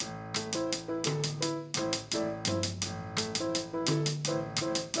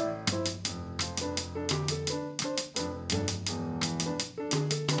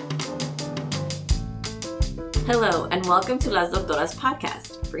Hello, and welcome to Las Doctoras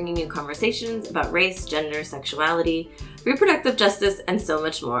podcast, bringing you conversations about race, gender, sexuality, reproductive justice, and so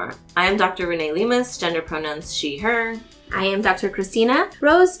much more. I am Dr. Renee Limas, gender pronouns she, her. I am Dr. Christina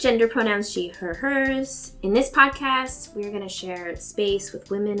Rose, gender pronouns she, her, hers. In this podcast, we're going to share space with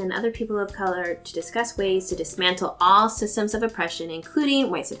women and other people of color to discuss ways to dismantle all systems of oppression,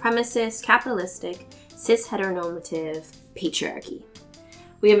 including white supremacist, capitalistic, cis heteronormative patriarchy.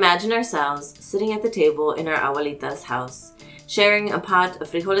 We imagine ourselves sitting at the table in our abuelita's house, sharing a pot of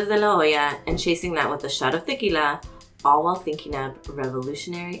frijoles de la olla and chasing that with a shot of tequila, all while thinking up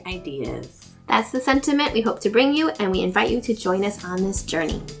revolutionary ideas. That's the sentiment we hope to bring you, and we invite you to join us on this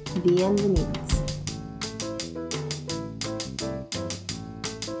journey. Bienvenidos.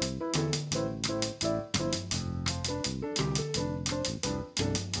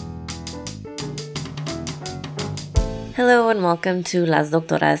 Hello and welcome to Las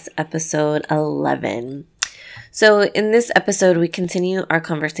Doctoras episode 11. So in this episode, we continue our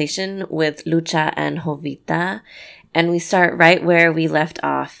conversation with Lucha and Jovita, and we start right where we left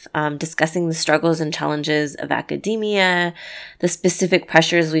off, discussing the struggles and challenges of academia, the specific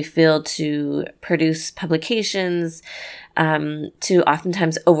pressures we feel to produce publications, to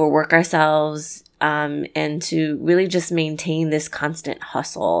oftentimes overwork ourselves, and to really just maintain this constant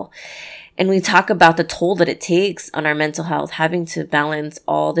hustle. And we talk about the toll that it takes on our mental health, having to balance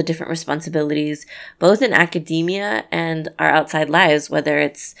all the different responsibilities, both in academia and our outside lives, whether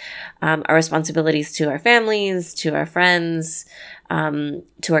it's our responsibilities to our families, to our friends, to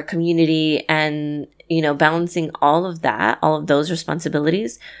our community, and, balancing all of that, all of those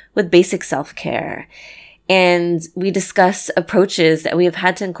responsibilities with basic self-care. And we discuss approaches that we have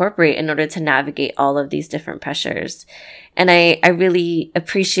had to incorporate in order to navigate all of these different pressures. And I really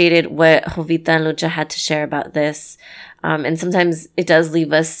appreciated what Jovita and Lucha had to share about this. And sometimes it does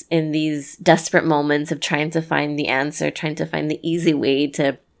leave us in these desperate moments of trying to find the answer, trying to find the easy way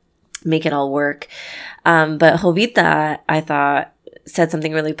to make it all work. But Jovita, I thought, said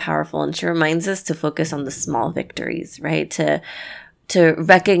something really powerful, and she reminds us to focus on the small victories, right? To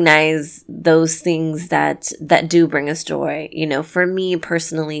recognize those things that do bring us joy. For me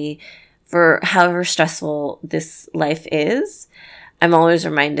personally, for however stressful this life is, I'm always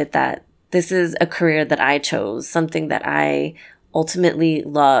reminded that this is a career that I chose, something that I ultimately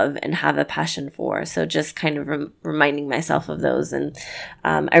love and have a passion for. So just kind of reminding myself of those. And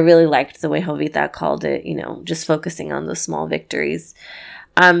I really liked the way Jovita called it, just focusing on those small victories.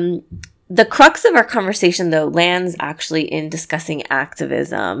 The crux of our conversation, though, lands actually in discussing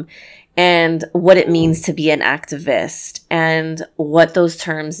activism and what it means to be an activist and what those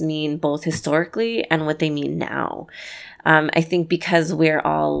terms mean both historically and what they mean now. I think because we're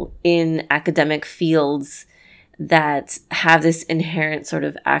all in academic fields that have this inherent sort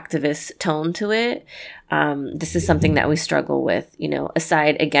of activist tone to it, this is something that we struggle with,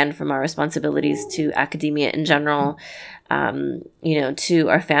 aside again from our responsibilities to academia in general, to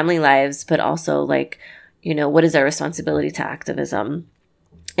our family lives, but also what is our responsibility to activism?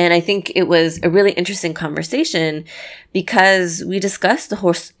 And I think it was a really interesting conversation because we discussed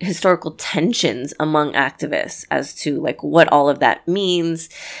the historical tensions among activists as to what all of that means.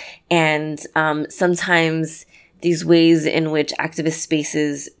 And sometimes these ways in which activist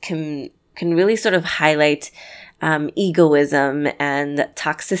spaces can really sort of highlight egoism and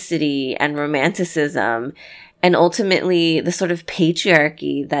toxicity and romanticism, and ultimately the sort of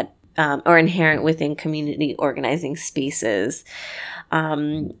patriarchy that are inherent within community organizing spaces.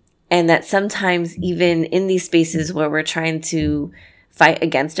 And that sometimes even in these spaces where we're trying to fight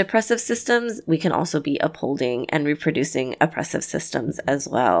against oppressive systems, we can also be upholding and reproducing oppressive systems as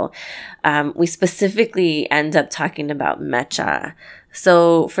well. We specifically end up talking about Mecha.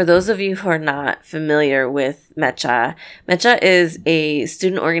 So for those of you who are not familiar with Mecha, Mecha is a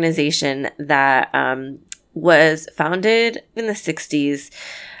student organization that was founded in the 60s,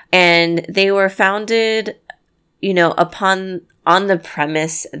 and they were founded, on the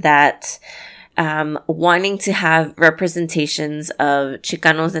premise that wanting to have representations of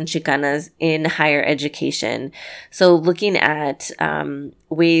Chicanos and Chicanas in higher education. So looking at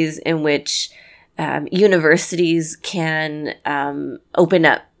ways in which universities can open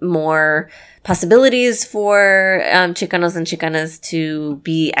up more possibilities for Chicanos and Chicanas to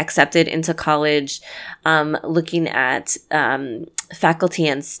be accepted into college, looking at faculty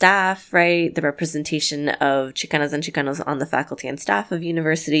and staff, right? The representation of Chicanas and Chicanos on the faculty and staff of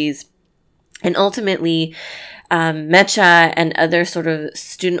universities. And ultimately, Mecha and other sort of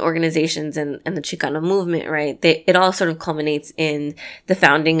student organizations and the Chicano movement, right? It all sort of culminates in the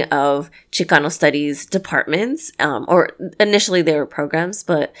founding of Chicano studies departments, or initially they were programs,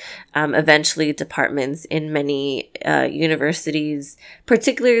 but eventually departments in many universities,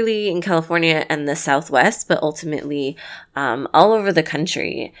 particularly in California and the Southwest, but ultimately all over the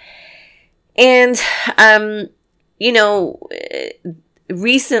country. And,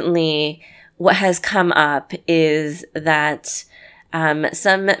 recently, what has come up is that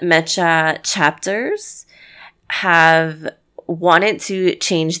some Mecha chapters have wanted to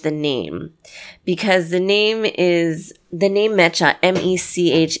change the name, because the name Mecha,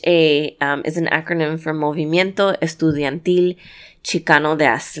 M-E-C-H-A, is an acronym for Movimiento Estudiantil Chicano de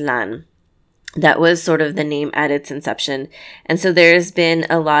Aztlán. That was sort of the name at its inception. And so there's been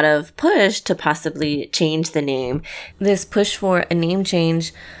a lot of push to possibly change the name. This push for a name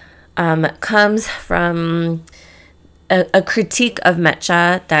change comes from a critique of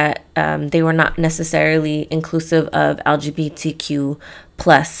Mecha that they were not necessarily inclusive of LGBTQ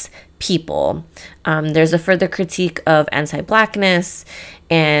plus people. There's a further critique of anti-Blackness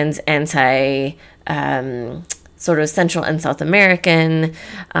and anti sort of Central and South American.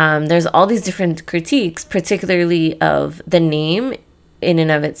 There's all these different critiques, particularly of the name in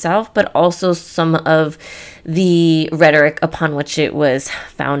and of itself, but also some of the rhetoric upon which it was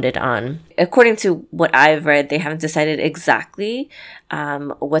founded on. According to what I've read, they haven't decided exactly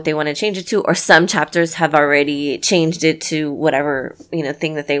what they want to change it to, or some chapters have already changed it to whatever,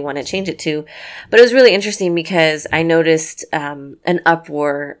 thing that they want to change it to. But it was really interesting because I noticed an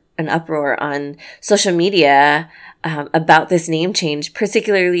uproar on social media about this name change,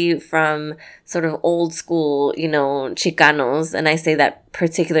 particularly from sort of old school, Chicanos. And I say that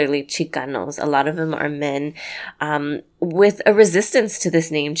particularly Chicanos. A lot of them are men with a resistance to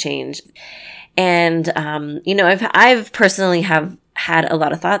this name change. And, I've personally have had a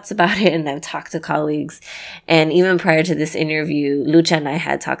lot of thoughts about it, and I've talked to colleagues, and even prior to this interview, Lucha and I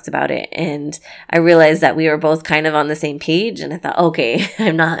had talked about it, and I realized that we were both kind of on the same page, and I thought, okay,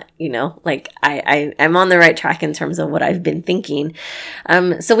 I'm not, I'm on the right track in terms of what I've been thinking.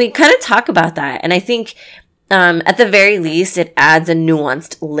 So we kind of talk about that, and I think at the very least, it adds a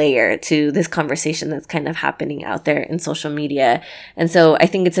nuanced layer to this conversation that's kind of happening out there in social media. And so I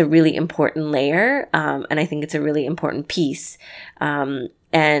think it's a really important layer, and I think it's a really important piece. And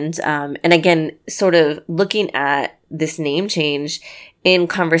again, sort of looking at this name change in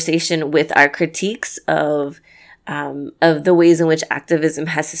conversation with our critiques of the ways in which activism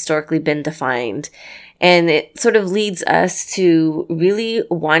has historically been defined. And it sort of leads us to really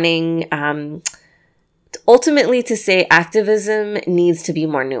wanting, ultimately to say activism needs to be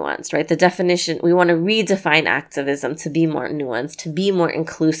more nuanced, right? The definition, we want to redefine activism to be more nuanced, to be more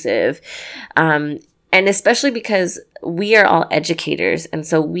inclusive. And especially because we are all educators. And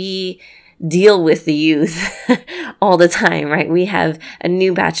so we deal with the youth all the time, right? We have a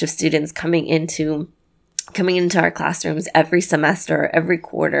new batch of students coming into our classrooms every semester, every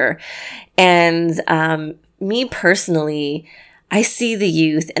quarter. And me personally, I see the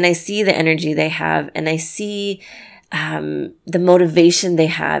youth and I see the energy they have, and I see the motivation they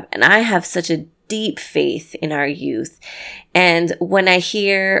have. And I have such a deep faith in our youth. And when I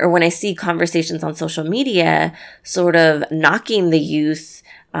hear or when I see conversations on social media sort of knocking the youth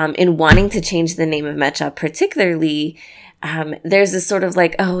in wanting to change the name of Mecha, particularly, there's this sort of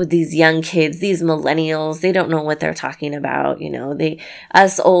like, oh, these young kids, these millennials, they don't know what they're talking about.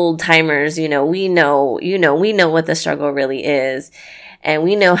 Us old timers, we know what the struggle really is, and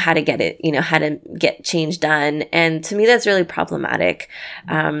we know how to get it, how to get change done. And to me, that's really problematic.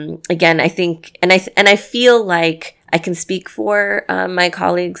 Again, I think, and I feel like I can speak for, my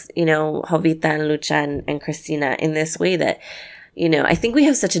colleagues, Jovita and Lucha and Christina in this way that, I think we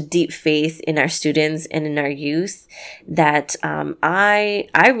have such a deep faith in our students and in our youth that I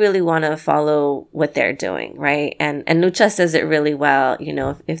really want to follow what they're doing, right? And Lucha says it really well.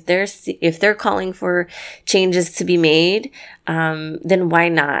 If they're calling for changes to be made, then why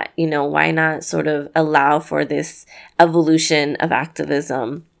not? Why not sort of allow for this evolution of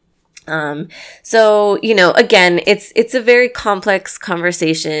activism? So again, it's a very complex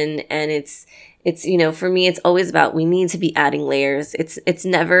conversation, and it's for me, it's always about, we need to be adding layers. It's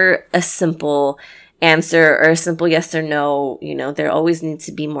never a simple answer or a simple yes or no. There always needs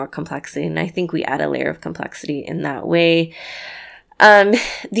to be more complexity. And I think we add a layer of complexity in that way.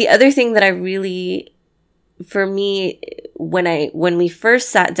 The other thing that I really, for me, when we first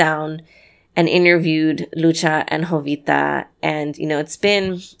sat down and interviewed Lucha and Jovita, and, it's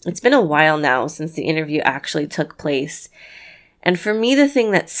been a while now since the interview actually took place. And for me, the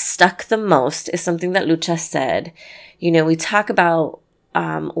thing that stuck the most is something that Lucha said. We talk about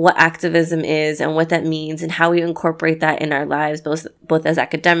what activism is and what that means and how we incorporate that in our lives, both as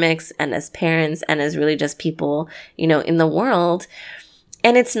academics and as parents and as really just people, in the world.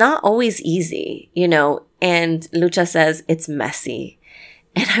 And it's not always easy, and Lucha says it's messy.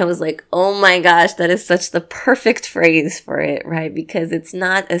 And I was like, oh my gosh, that is such the perfect phrase for it, right? Because it's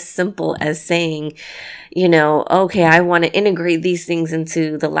not as simple as saying, okay, I want to integrate these things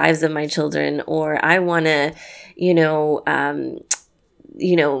into the lives of my children, or I want to,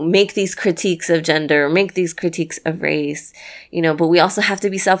 make these critiques of gender, make these critiques of race, but we also have to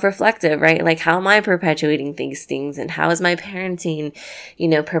be self-reflective, right? Like, how am I perpetuating these things? And how is my parenting,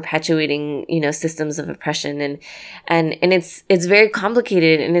 perpetuating, systems of oppression? And it's very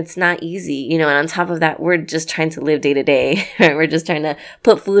complicated and it's not easy, and on top of that, we're just trying to live day to day, right? We're just trying to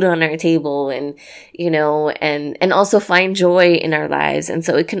put food on our table and, and also find joy in our lives. And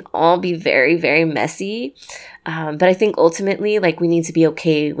so it can all be very, very messy. But I think ultimately, like, we need to be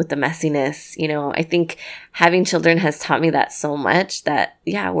okay with the messiness. I think having children has taught me that so much that,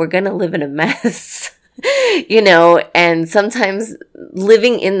 yeah, we're going to live in a mess, and sometimes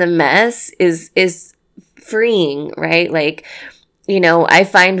living in the mess is freeing, right? Like, I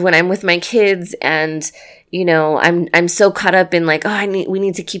find when I'm with my kids and, I'm so caught up in like, we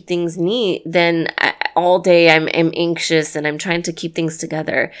need to keep things neat. Then all day I'm anxious and I'm trying to keep things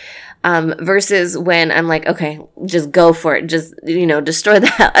together. Versus when I'm like, okay, just go for it. Just, destroy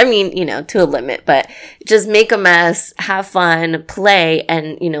that. I mean, to a limit, but just make a mess, have fun, play,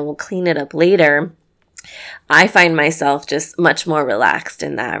 and, we'll clean it up later. I find myself just much more relaxed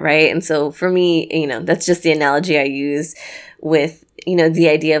in that, right? And so for me, that's just the analogy I use with, the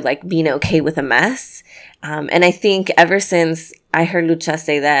idea of like being okay with a mess. And I think ever since I heard Lucha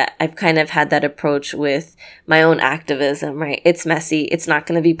say that, I've kind of had that approach with my own activism, right? It's messy. It's not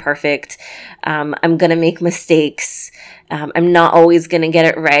going to be perfect. I'm going to make mistakes. I'm not always going to get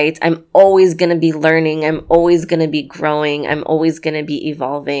it right. I'm always going to be learning. I'm always going to be growing. I'm always going to be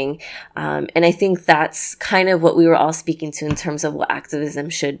evolving. And I think that's kind of what we were all speaking to in terms of what activism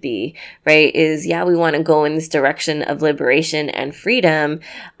should be, right? Is, yeah, we want to go in this direction of liberation and freedom,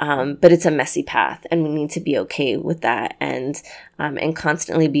 but it's a messy path and we need to be okay with that and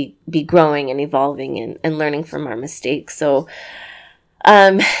constantly be growing and evolving and learning from our mistakes. So,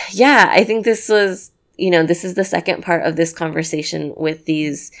 I think this was, this is the second part of this conversation with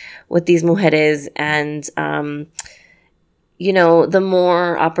these mujeres. And, the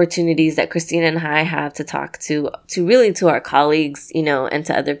more opportunities that Christina and I have to talk to our colleagues, and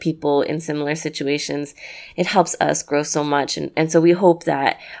to other people in similar situations, it helps us grow so much. And so we hope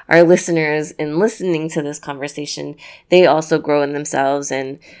that our listeners, in listening to this conversation, they also grow in themselves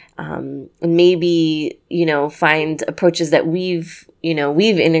and maybe, find approaches that we've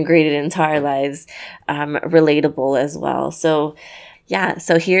integrated into our lives, relatable as well. So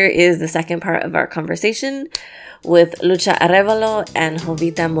here is the second part of our conversation with Lucha Arevalo and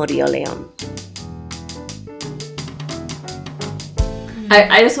Jovita Morillo Leon.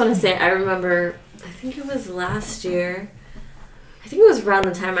 I just want to say, I remember, I think it was last year, I think it was around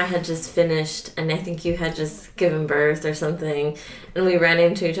the time I had just finished, and I think you had just given birth or something, and we ran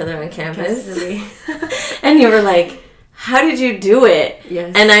into each other on campus. And you were like, how did you do it?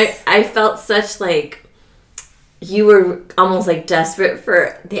 Yes. And I felt such like, you were almost like desperate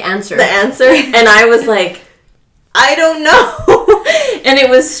for the answer. And I was like, I don't know. And it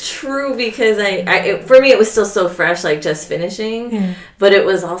was true because for me, it was still so fresh, like just finishing. Yeah. But it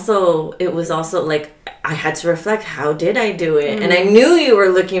was also like, I had to reflect, how did I do it? Mm-hmm. And I knew you were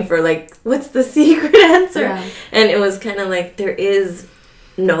looking for like, what's the secret answer? Yeah. And it was kind of like, there is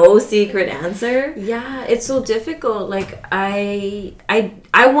no secret answer. Yeah, it's so difficult. Like, I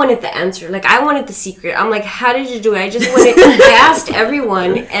wanted the answer. Like, I wanted the secret. I'm like, how did you do it? I asked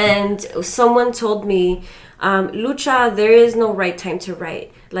everyone, and someone told me, Lucha, there is no right time to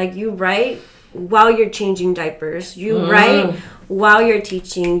write. Like, you write while you're changing diapers. You write while you're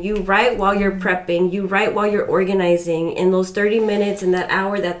teaching. You write while you're prepping. You write while you're organizing. In those 30 minutes, in that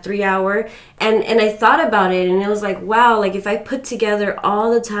hour, that 3 hour. And I thought about it, and it was like, wow, like if I put together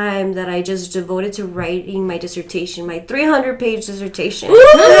all the time that I just devoted to writing my dissertation, my 300-page dissertation, it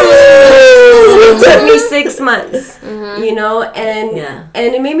took me 6 months, and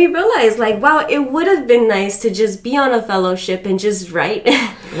it made me realize, like, wow, it would have been nice to just be on a fellowship and just write.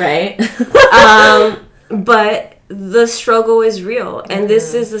 Right. But the struggle is real, and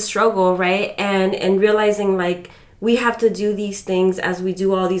this is the struggle, right? And realizing, like, we have to do these things as we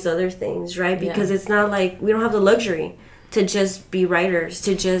do all these other things, right? Because it's not like we don't have the luxury to just be writers,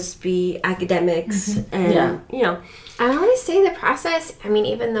 to just be academics, and you know. I want to say the process, I mean,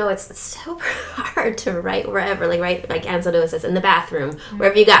 even though it's super hard to write wherever, like Ansel says, in the bathroom,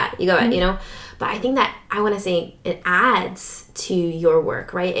 wherever you go at, you know, but I think that I want to say it adds to your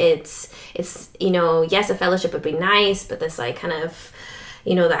work, right? It's you know, yes, a fellowship would be nice, but this like kind of,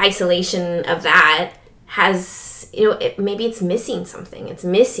 you know, the isolation of that has, you know, maybe it's missing something. It's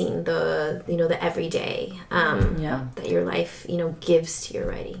missing the, you know, the everyday that your life, you know, gives to your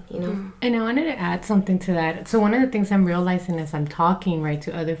writing, you know. And I wanted to add something to that. So one of the things I'm realizing as I'm talking, right,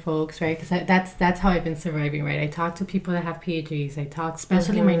 to other folks, right, because that's how I've been surviving, right. I talk to people that have PhDs. I talk,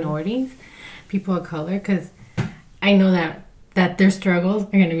 especially minorities, people of color, because I know that their struggles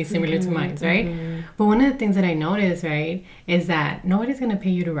are going to be similar to mine, right? But one of the things that I notice, right, is that nobody's going to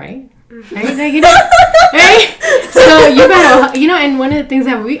pay you to write. Right? Like, you know, right? So you gotta, you know, and one of the things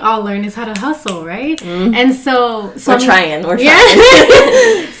that we all learn is how to hustle, right? And so we're trying.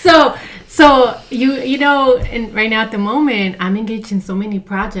 So you know, and right now at the moment, I'm engaged in so many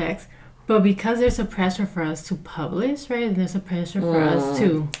projects, but because there's a pressure for us to publish, right? And there's a pressure for us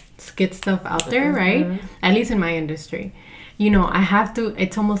to get stuff out there, right? At least in my industry, you know, I have to.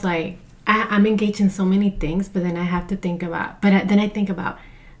 It's almost like I'm engaged in so many things, but then I have to think about. Then I think about.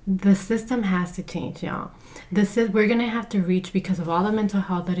 The system has to change, y'all. We're gonna have to reach because of all the mental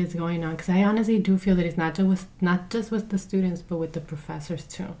health that is going on. Because I honestly do feel that it's not just with the students, but with the professors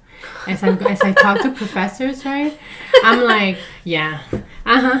too. As I talk to professors, right, I'm like, yeah,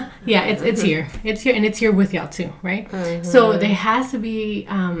 it's here, and it's here with y'all too, right? So there has to be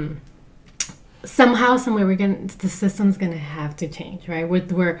somehow, someway, the system's gonna have to change, right?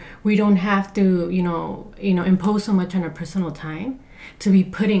 Where we don't have to, you know, impose so much on our personal time. To be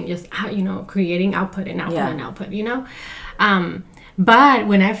putting just out, you know, creating output and output, you know. But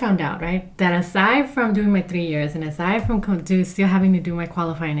when I found out, right, that aside from doing my 3 years and aside from still having to do my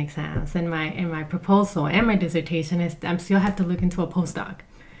qualifying exams and my proposal and my dissertation, I'm still have to look into a postdoc,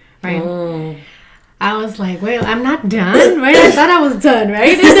 right? I was like, well, I'm not done, right? I thought I was done,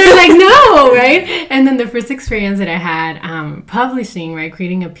 right? And they're like, no, right? And then the first experience that I had publishing, right,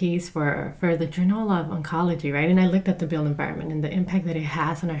 creating a piece for the Journal of Oncology, right? And I looked at the built environment and the impact that it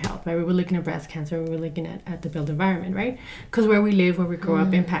has on our health, right? We were looking at breast cancer, we were looking at the built environment, right? Because where we live, where we grow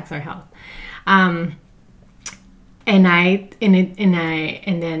up impacts our health. And then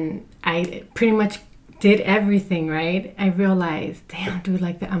I pretty much did everything, right? I realized, damn, dude,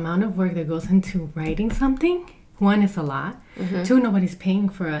 like the amount of work that goes into writing something, one, is a lot. Two, nobody's paying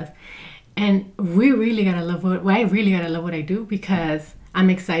for us. And I really gotta love what I do because I'm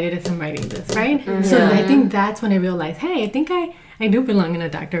excited as I'm writing this, right? So I think that's when I realized, hey, I think I do belong in a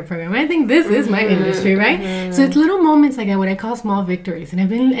doctorate program. I think this is my industry, right? So it's little moments like what I call small victories. And I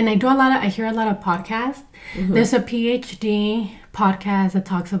hear a lot of podcasts. There's a PhD podcast that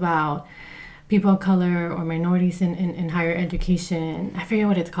talks about people of color or minorities in higher education. I forget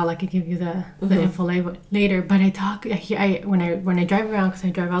what it's called. I could give you the info later. But when I drive around, because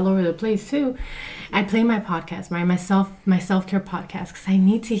I drive all over the place too, I play my podcast, my self-care podcast, because I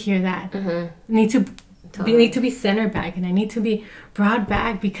need to hear that. Need to be centered back, and I need to be brought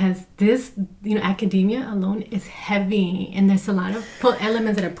back because this, you know, academia alone is heavy, and there's a lot of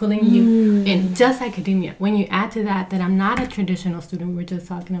elements that are pulling you in. Just academia. When you add to that I'm not a traditional student, we were just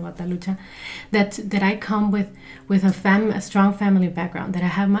talking about that, Lucha, that I come with a strong family background, that I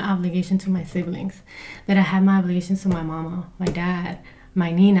have my obligation to my siblings, that I have my obligations to my mama, my dad,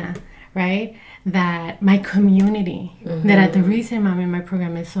 my Nina, right? That my community, the reason I'm in my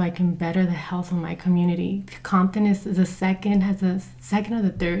program is so I can better the health of my community. Compton has the second or the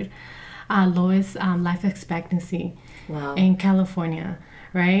third lowest life expectancy in California,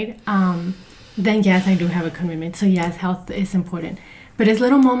 right? Then yes, I do have a commitment. So yes, health is important. But it's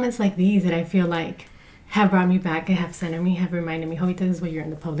little moments like these that I feel like have brought me back and have centered me, have reminded me, Jovita, this is why you're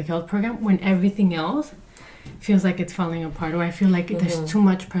in the public health program, when everything else feels like it's falling apart, or I feel like there's too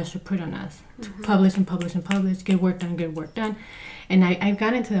much pressure put on us to publish, get work done. And I've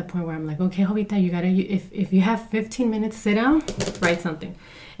gotten to that point where I'm like, okay, Jovita, you gotta, if you have 15 minutes, sit down, write something,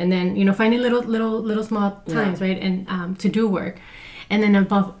 and then, you know, finding little small times, right, and to do work. And then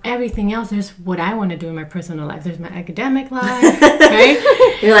above everything else, there's what I want to do in my personal life. There's my academic life, right?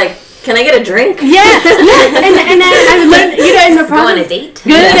 You're like, can I get a drink? Yeah. And I've learned, you know, in the process. Go on a date?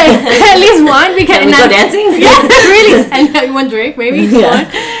 Good. At least one. Because can we go dancing? Yeah, really. And one drink, maybe. One.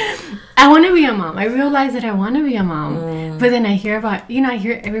 I want to be a mom. I realize that I want to be a mom. But then I hear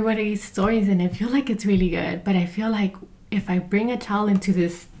everybody's stories, and I feel like it's really good. But I feel like if I bring a child into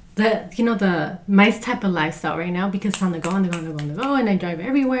this my type of lifestyle right now, because it's on the go, and I drive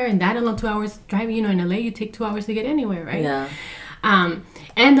everywhere, and that alone 2 hours driving, in LA you take 2 hours to get anywhere, right? Yeah.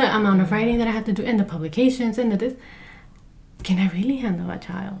 And the amount of writing that I have to do, and the publications, and this. Can I really handle a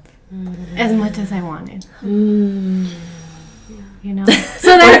child as much as I wanted?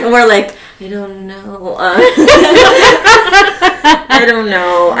 So we're like, I don't know. I don't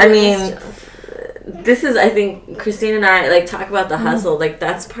know. I mean, this is, I think, Christine and I like talk about the hustle. Like,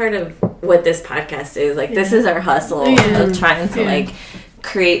 that's part of what this podcast is. Like, this is our hustle of trying to like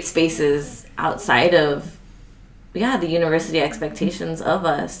create spaces outside of the university expectations of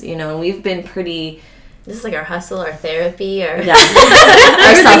us. And we've been pretty. This is like our hustle, our therapy, our our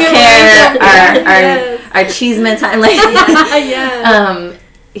self-care, our achievement time, like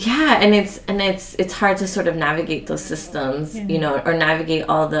and it's hard to sort of navigate those systems, or navigate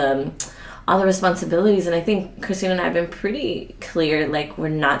all the responsibilities. And I think Christine and I have been pretty clear, like, we're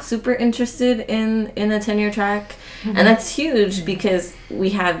not super interested in a tenure track, and that's huge because we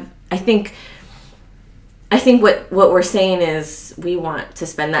have, I think what we're saying is we want to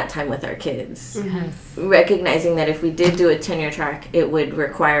spend that time with our kids. Recognizing that if we did do a tenure track, it would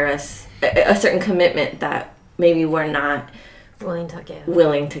require us a certain commitment that maybe we're not willing to give.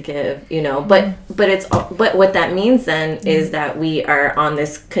 But what that means then is that we are on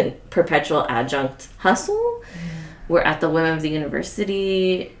this perpetual adjunct hustle. We're at the whim of the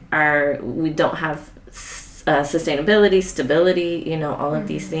university. We don't have sustainability, stability, all of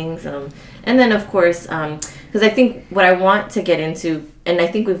these things. And then, of course, because I think what I want to get into, and I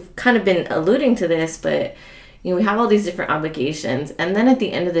think we've kind of been alluding to this, but, we have all these different obligations. And then at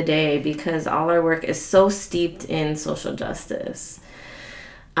the end of the day, because all our work is so steeped in social justice,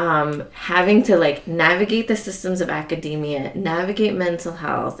 having to, like, navigate the systems of academia, navigate mental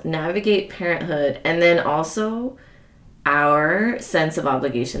health, navigate parenthood, and then also our sense of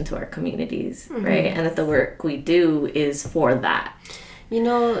obligation to our communities, right? And that the work we do is for that.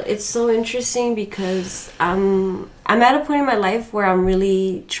 It's so interesting because I'm at a point in my life where I'm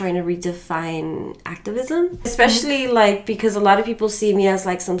really trying to redefine activism, especially like because a lot of people see me as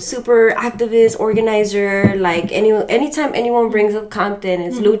like some super activist organizer. Like anytime anyone brings up Compton,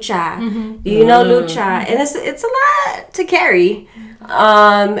 it's Lucha. Lucha, and it's a lot to carry.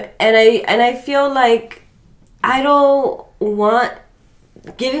 And I feel like I don't want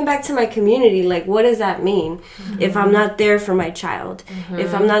giving back to my community. Like, what does that mean if I'm not there for my child,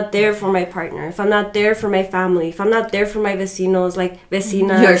 if I'm not there for my partner, if I'm not there for my family, if I'm not there for my vecinos,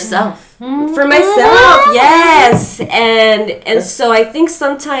 vecinas, yourself, for myself? Yes. And so I think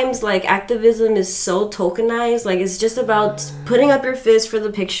sometimes like activism is so tokenized. Like, it's just about putting up your fist for the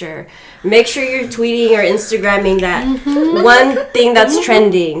picture. Make sure you're tweeting or Instagramming that one thing that's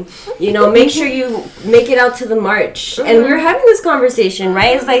trending. Make sure you make it out to the march. And we were having this conversation,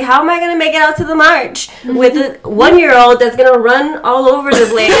 right? It's like, how am I going to make it out to the march with a 1-year-old that's going to run all over the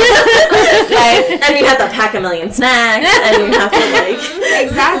place? And you have to pack a million snacks, and you have to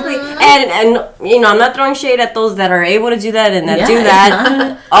exactly. And I'm not throwing shade at those that are able to do that and that do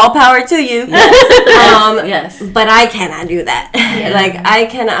that. All power to you. Yes. But I cannot do that.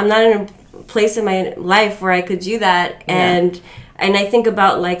 I'm not in a place in my life where I could do that. And I think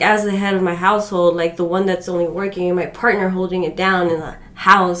about, like, as the head of my household, like the one that's only working, and my partner holding it down in the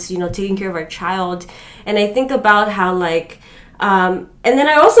house, taking care of our child. And I think about how, like, and then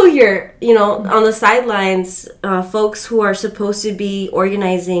I also hear, on the sidelines, folks who are supposed to be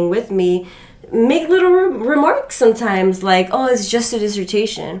organizing with me make little remarks sometimes, like, oh, it's just a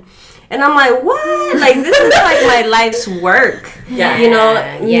dissertation. And I'm like, what? Like, this is like my life's work.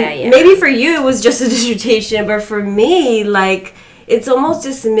 Maybe for you it was just a dissertation, but for me, like, it's almost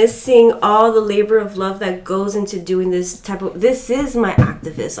dismissing all the labor of love that goes into doing this is my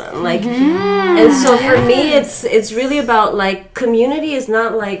activism. Like, and so for me, it's really about, like, community is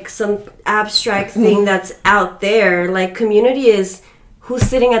not like some abstract thing that's out there. Like, community is who's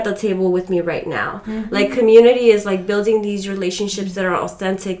sitting at the table with me right now. Like, community is like building these relationships that are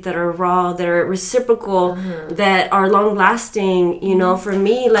authentic, that are raw, that are reciprocal, that are long lasting. For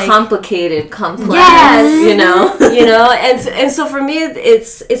me, like, complicated, complex. Yes, and so for me,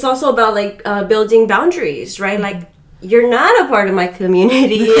 it's also about, like, building boundaries, right? Like, you're not a part of my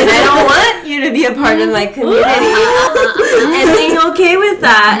community, and I don't want you to be a part of my community, and being okay with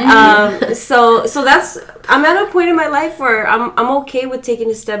that. So that's, I'm at a point in my life where I'm okay with taking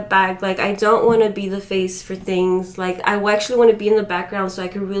a step back. Like, I don't want to be the face for things. Like, I actually want to be in the background so I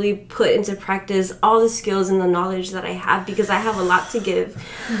can really put into practice all the skills and the knowledge that I have, because I have a lot to give.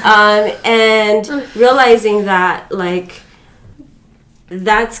 And realizing that, like,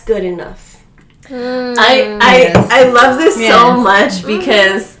 that's good enough. I love this so much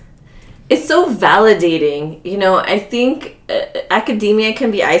because it's so validating. You know, I think academia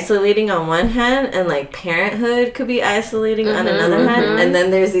can be isolating on one hand, and like parenthood could be isolating on another hand. And then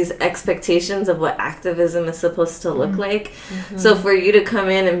there's these expectations of what activism is supposed to look like. So for you to come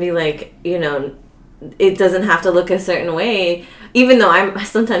in and be like, you know, it doesn't have to look a certain way, even though I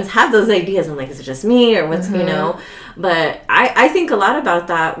sometimes have those ideas. I'm like, is it just me or what's, you know? But I think a lot about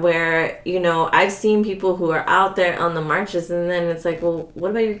that, where, you know, I've seen people who are out there on the marches, and then it's like, well,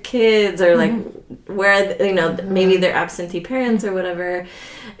 what about your kids? Or like, where, you know, maybe they're absentee parents or whatever.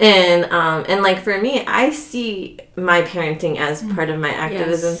 And like for me, I see my parenting as part of my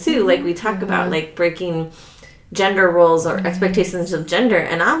activism too. Like we talk about like breaking gender roles or expectations of gender.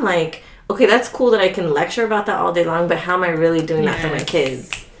 And I'm like, okay, that's cool that I can lecture about that all day long, but how am I really doing that for my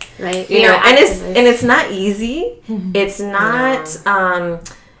kids? Right. You know, and it's not easy. It's not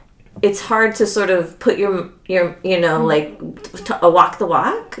it's hard to sort of put your you know, like walk the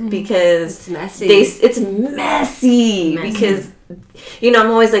walk, because it's messy. It's messy because, you know,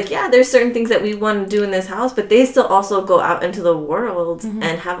 I'm always like, yeah, there's certain things that we want to do in this house, but they still also go out into the world and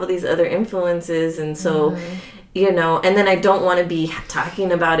have all these other influences. And so, you know, and then I don't want to be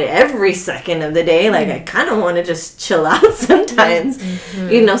talking about it every second of the day. Like, I kind of want to just chill out sometimes,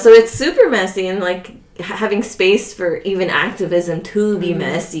 you know, so it's super messy. And like having space for even activism to be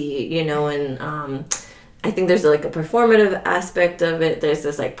messy, you know, and I think there's like a performative aspect of it. There's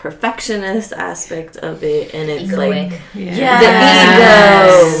this like perfectionist aspect of it, and it's Egoic. like the ego.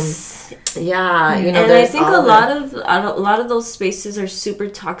 Yeah, you know, and I think a lot of those spaces are super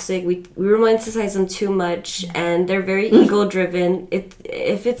toxic. We romanticize them too much, and they're very ego driven.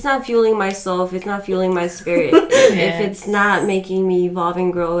 If it's not fueling my soul, if it's not fueling my spirit, if it's not making me evolve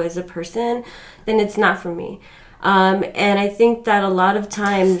and grow as a person, then it's not for me. And I think that a lot of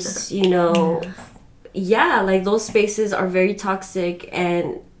times, you know, like those spaces are very toxic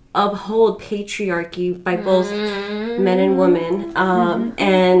and uphold patriarchy by both men and women,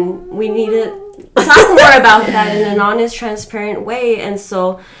 and we need to talk more about that in an honest, transparent way. And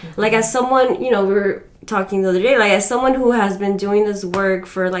so, like, as someone, you know, we were talking the other day, like as someone who has been doing this work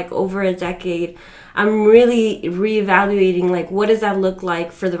for like over a decade, I'm really reevaluating like what does that look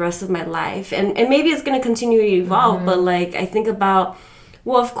like for the rest of my life, and maybe it's going to continue to evolve, but like I think about,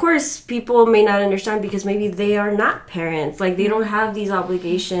 well, of course, people may not understand because maybe they are not parents. Like, they don't have these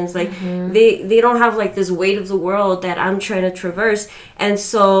obligations. Like, they don't have, like, this weight of the world that I'm trying to traverse. And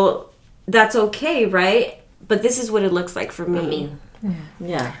so that's okay, right? But this is what it looks like for me.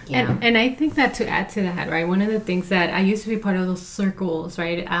 Yeah. And I think that to add to that, right, one of the things that I used to be part of those circles,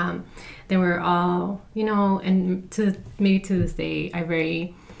 right, they were all, you know, and to this day, I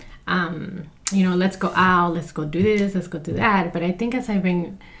very... you know, let's go out, let's go do this, let's go do that. But I think as I've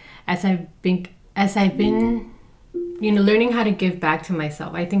been, you know, learning how to give back to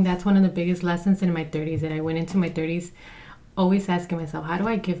myself, I think that's one of the biggest lessons in my 30s, that I went into my 30s always asking myself, how do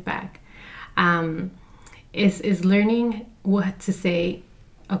I give back? Is learning what to say,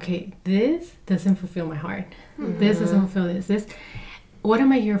 okay, this doesn't fulfill my heart. This doesn't fulfill this. What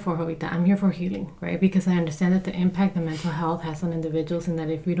am I here for, Jovita? I'm here for healing, right? Because I understand that the impact that mental health has on individuals, and that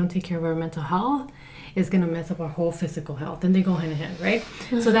if we don't take care of our mental health, it's going to mess up our whole physical health, and they go hand in hand, right?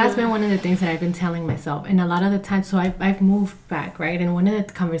 So that's been one of the things that I've been telling myself. And a lot of the time, so I've moved back, right? And one of the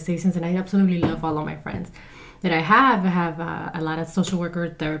conversations, and I absolutely love all of my friends that I have a lot of social worker,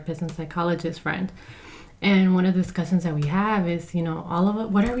 therapists, and psychologists friends. And one of the discussions that we have is, you know, all of it,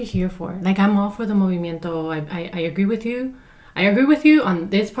 what are we here for? Like, I'm all for the movimiento. I agree with you. I agree with you on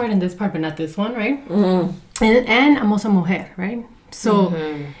this part and this part, but not this one, right? And I'm also mujer, right? So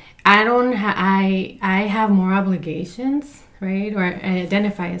I don't. I have more obligations, right? Or I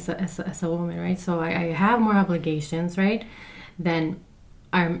identify as a woman, right? So I have more obligations, right, than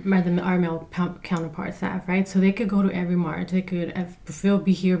our male counterparts have, right? So they could go to every march. They could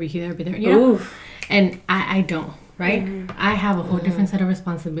be here, be there, you know. Oof. And I don't, right? I have a whole different set of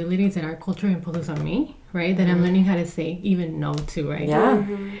responsibilities that our culture imposes on me, right? That I'm learning how to say even no to, right? Yeah.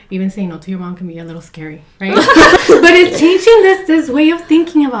 Even saying no to your mom can be a little scary, right? But it's changing this way of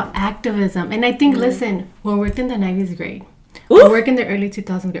thinking about activism. And I think, listen, what worked in the 90s, great. What worked in the early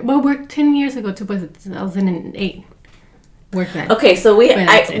 2000s, great. What worked 10 years ago, 2008. Okay, so we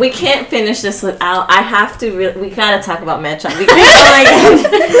can't finish this without. I have to. We gotta talk about Metron because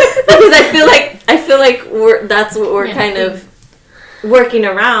I feel like that's what we're kind of working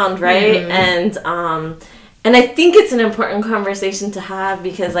around, right? And I think it's an important conversation to have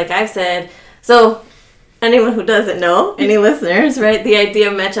because, like I've said, so anyone who doesn't know, any listeners, right? The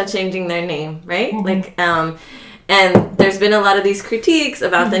idea of Mecha changing their name, right? Like, and there's been a lot of these critiques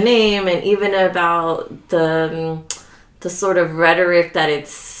about the name and even about the sort of rhetoric that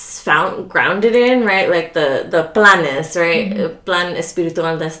it's grounded in, right? Like the planes, right? Plan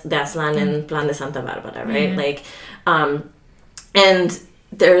espiritual de Aslan and Plan de Santa Barbara, right? Like, and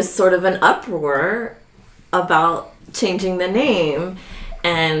there's sort of an uproar about changing the name.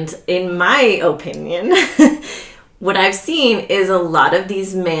 And in my opinion, what I've seen is a lot of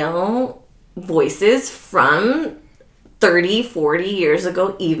these male voices from 30, 40 years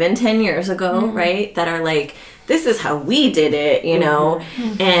ago, even 10 years ago, right? That are like, this is how we did it, you know,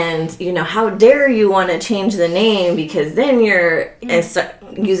 and, you know, how dare you want to change the name because then you're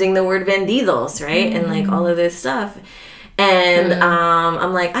using the word vendidos, right? And like all of this stuff. And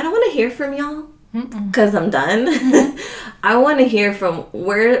I'm like, I don't want to hear from y'all because I'm done. I want to hear from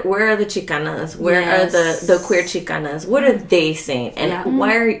where are the Chicanas? Where are the queer Chicanas? What are they saying? And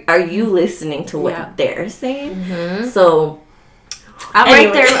why are you listening to what they're saying? So I'm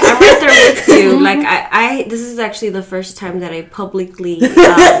right there with you. Like I this is actually the first time that I publicly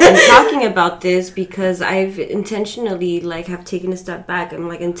am talking about this because I've intentionally like have taken a step back. I'm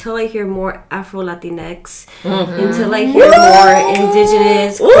like, until I hear more Afro Latinx, until I hear more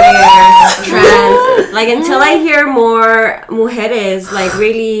Indigenous, queer, trans, like until I hear more mujeres like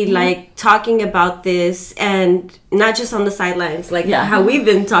really like talking about this and not just on the sidelines, like how we've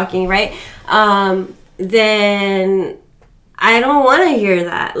been talking, right? Then I don't want to hear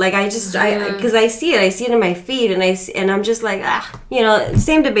that. Like because I see it in my feed, and I'm just like, you know,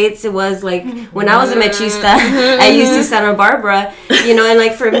 same debates it was like when I was a machista at UC Santa Barbara, you know, and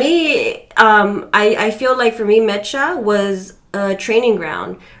like for me, I feel like for me, Mecha was a training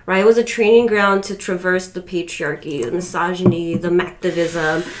ground, right? It was a training ground to traverse the patriarchy, the misogyny, the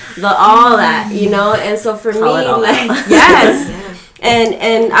activism, all that, you know, and so for me, like, yes.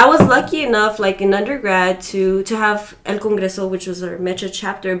 And I was lucky enough, like in undergrad, to have El Congreso, which was our Mecha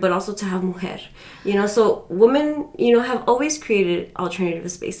chapter, but also to have Mujer. You know, so women, you know, have always created alternative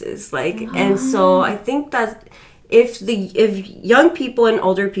spaces. Like, and so I think that if young people and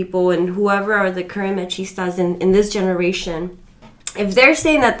older people and whoever are the current machistas in this generation, if they're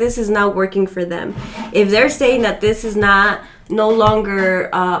saying that this is not working for them, if they're saying that this is no longer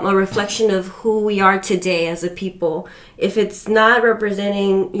a reflection of who we are today as a people, if it's not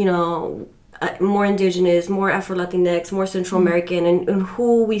representing, you know, more Indigenous, more Afro-Latinx, more Central American, and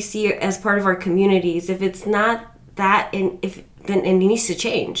who we see as part of our communities, if it's not that, then it needs to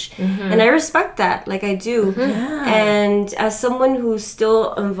change. And I respect that, like I do. And as someone who's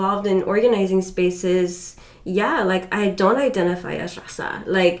still involved in organizing spaces, like I don't identify as Raza,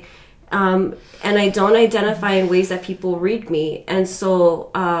 like, and I don't identify in ways that people read me. And so,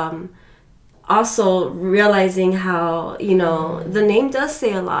 also realizing how, you know, the name does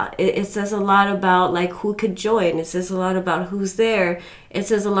say a lot. It says a lot about like who could join. It says a lot about who's there. It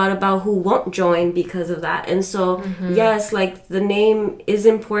says a lot about who won't join because of that. And so, yes, like the name is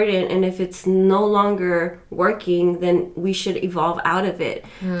important. And if it's no longer working, then we should evolve out of it.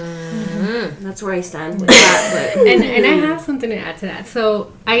 That's where I stand with that. But. And I have something to add to that.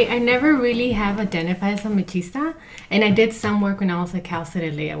 So I never really have identified as a machista. And I did some work when I was at Cal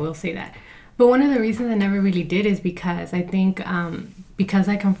City, I will say that. But one of the reasons I never really did is because I think, because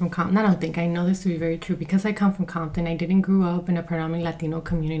I come from Compton, I know this to be very true. Because I come from Compton, I didn't grow up in a predominantly Latino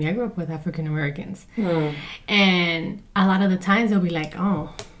community. I grew up with African Americans. And a lot of the times they'll be like,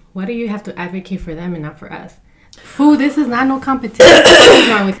 oh, why do you have to advocate for them and not for us? Fool, this is not no competition. What's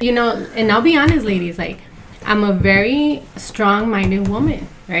wrong with, you know, and I'll be honest, ladies, like, I'm a very strong-minded woman,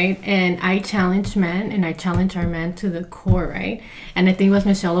 right? And I challenge men, and I challenge our men to the core, right? And I think it was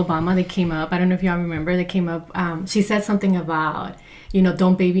Michelle Obama that came up. I don't know if y'all remember. That came up. She said something about, you know,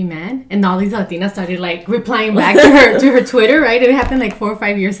 don't baby men. And all these Latinas started, like, replying back to her Twitter, right? It happened, like, 4 or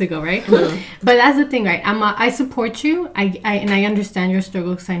 5 years ago, right? But that's the thing, right? I support you. And I understand your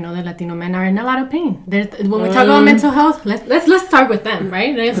struggle because I know that Latino men are in a lot of pain. When we talk about mental health, let's start with them,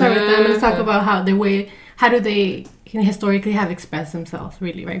 right? Let's start with them. Let's talk about how do they historically have expressed themselves,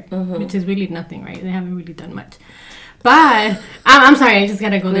 really, right? Which is really nothing, right? They haven't really done much. But I'm sorry, I just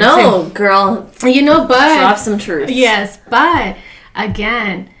gotta go there. No, girl. You know, but drop some truth. Yes, but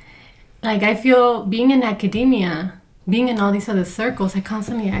again, like I feel being in academia, being in all these other circles, I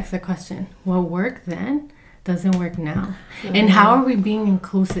constantly ask the question: what worked then doesn't work now, and how are we being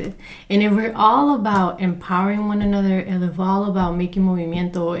inclusive? And if we're all about empowering one another, and if we're all about making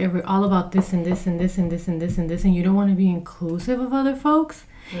movimiento, if we're all about this and this and this and this and this and this, and you don't want to be inclusive of other folks,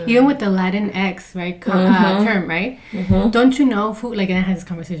 even with the Latinx, right, term, right? Don't you know, food, like, and I had this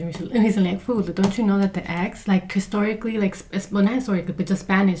conversation recently, like, food, don't you know that the X, like, historically, like, well, not historically, but just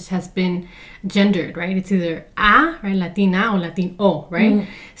Spanish has been gendered, right? It's either A, right, Latina, or Latino, right?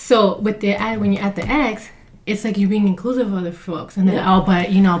 So with the when you add the X, it's like you're being inclusive of other folks, and then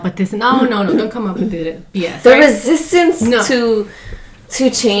but this no, don't come up with the BS. The resistance to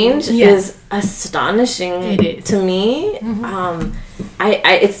change is astonishing to me.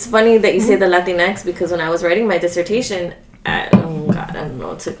 It's funny that you say the Latinx, because when I was writing my dissertation, I don't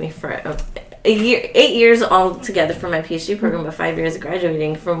know, it took me for 8 years all together for my PhD program, but 5 years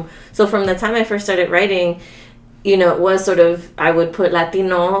graduating from the time I first started writing, it was sort of, I would put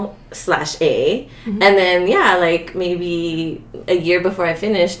Latino/A, and then like maybe a year before I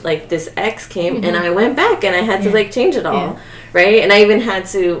finished, like this X came, and I went back and I had to like change it all, right? And I even had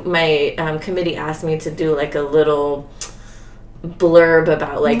to, my committee asked me to do like a little blurb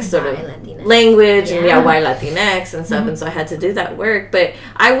about like sort of Latinx language and why Latinx and stuff, and so I had to do that work. But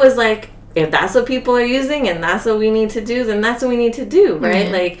I was like, if that's what people are using and that's what we need to do, then that's what we need to do,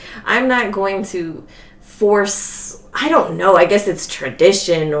 right? Like, I'm not going to force, I don't know, I guess it's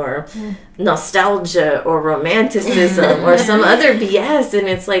tradition or nostalgia or romanticism or some other BS, and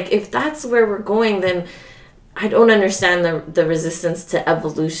it's like, if that's where we're going, then I don't understand the resistance to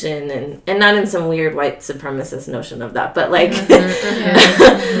evolution, and not in some weird white supremacist notion of that, but like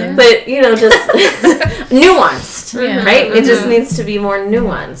but just nuanced, right? It just needs to be more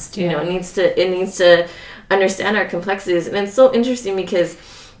nuanced. It needs to understand our complexities. And it's so interesting because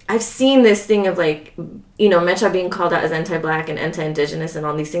I've seen this thing of like, Mecha being called out as anti-Black and anti-Indigenous and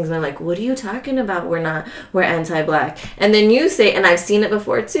all these things, and they're like, what are you talking about? We're anti-Black. And then you say, and I've seen it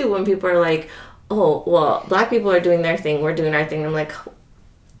before too, when people are like, oh, well, Black people are doing their thing, we're doing our thing. I'm like,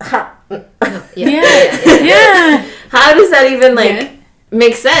 how does that even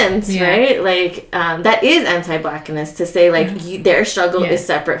make sense, right? Like, that is anti-Blackness, to say like their struggle is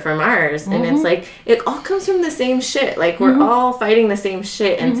separate from ours, and it's like it all comes from the same shit. Like, we're all fighting the same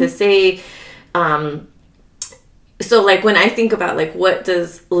shit, and to say, so like when I think about like what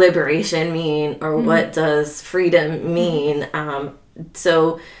does liberation mean, or what does freedom mean,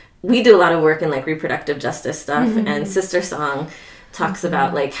 so we do a lot of work in like reproductive justice stuff, and Sister Song talks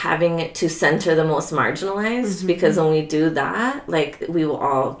about like having to center the most marginalized, because when we do that, like, we will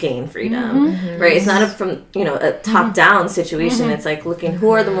all gain freedom, right? It's not from a top down situation. It's like looking who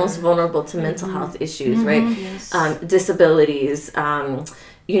are the most vulnerable to mental health issues, right? Disabilities,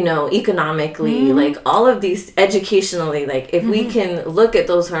 economically, like all of these, educationally, like if we can look at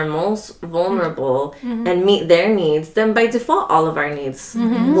those who are most vulnerable and meet their needs, then by default all of our needs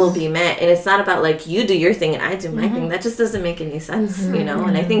will be met. And it's not about like you do your thing and I do my thing. That just doesn't make any sense,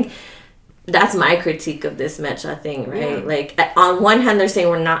 and I think that's my critique of this Mecha thing, right? Like, on one hand they're saying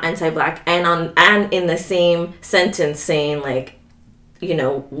we're not anti-Black, and in the same sentence saying like,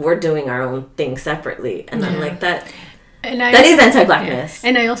 we're doing our own thing separately, and I'm like, that is anti-Blackness.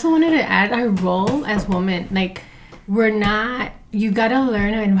 And I also wanted to add our role as women. Like, you gotta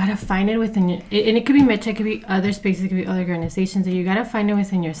learn how to find it within and it could be Mecha, it could be other spaces, it could be other organizations, and you gotta find it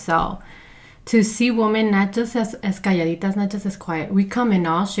within yourself. To see women not just as calladitas, not just as quiet. We come in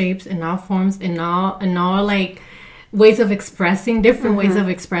all shapes, in all forms, in all like ways of expressing, different ways of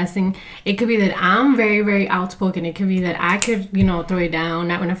expressing. It could be that I'm very, very outspoken. It could be that I could, throw it down,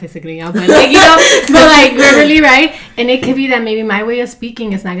 not physically, but like, but like verbally, right? And it could be that maybe my way of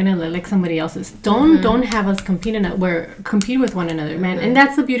speaking is not gonna look like somebody else's. Don't have us compete with one another, man. And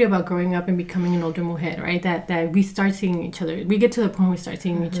that's the beauty about growing up and becoming an older mujer, right? That we start seeing each other. We get to the point where we start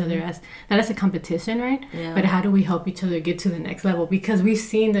seeing each other as not as a competition, right? Yeah. But how do we help each other get to the next level? Because we've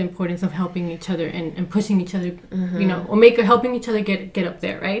seen the importance of helping each other and pushing each other, or helping each other get up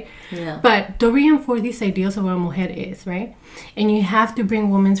there, right? Yeah. But to reinforce these ideals of what a mujer is, right? And you have to bring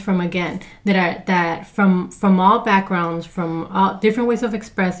women from all backgrounds, from all different ways of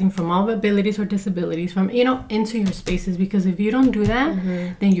expressing, from all abilities or disabilities, from into your spaces. Because if you don't do that,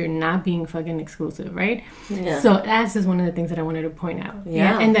 then you're not being fucking exclusive, right? Yeah. So that's just one of the things that I wanted to point out.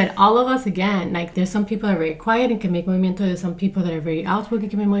 Yeah. And that all of us, again, like, there's some people that are very quiet and can make movimiento. There's some people that are very outspoken and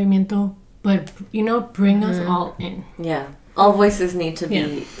can make movimiento. But bring us all in. Yeah, all voices need to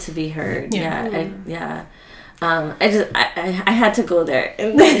be heard. Yeah. I had to go there.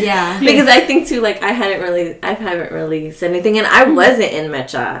 Because I think too, like, I haven't really said anything, and I wasn't in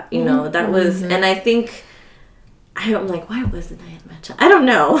Mecha. That was, and I think I'm like, why wasn't I in Mecha? I don't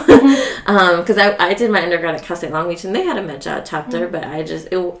know, because I did my undergrad at Cal State Long Beach, and they had a Mecha chapter, but I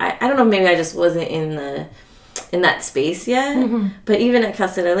don't know, maybe I just wasn't in that space yet. But even at Cal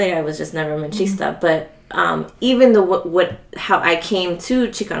State LA, I was just never machista. But even how I came to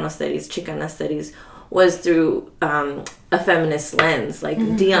Chicana studies was through a feminist lens, like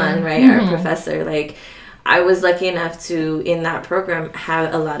Dion, right, our professor. Like, I was lucky enough to, in that program,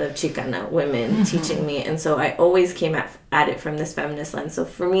 have a lot of Chicana women teaching me, and so I always came at it from this feminist lens. So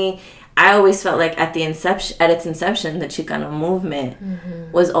for me, I always felt like at its inception, the Chicano movement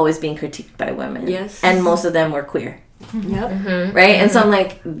was always being critiqued by women. Yes. And most of them were queer. Yep. Right? And so I'm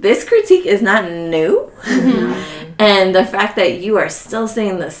like, this critique is not new. And the fact that you are still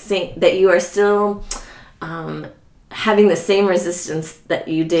saying the same, that you are still having the same resistance that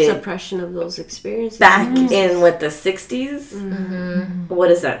you did Suppression of those experiences back in with the 60s, what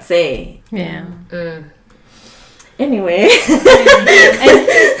does that say? Yeah. Anyway.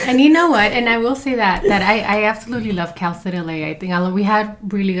 And you know what? And I will say that I absolutely love Cal State LA. I think we had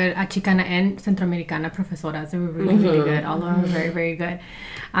really good Chicana and Centroamericana profesoras. They were really, really good. All of them were very, very good.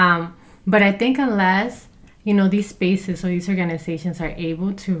 But I think unless, you know, these spaces or these organizations are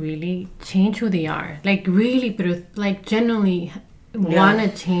able to really change who they are, like really, but like genuinely want to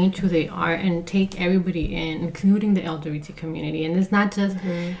change who they are and take everybody in, including the LGBT community. And it's not just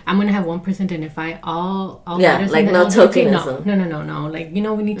I'm gonna have one person identify all letters like in the no LGBT. tokenism. No. Like, you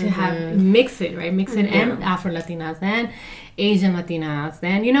know, we need to have mix it, right? Mix it and Afro Latinas, then Asian Latinas,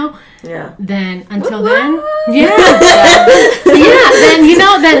 then, you know, then until then, then, you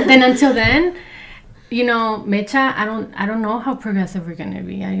know, then until then, you know, Mecha, I don't know how progressive we're gonna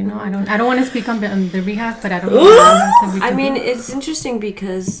be. I don't want to speak on the behalf, but I don't know how progressive we can be. It's interesting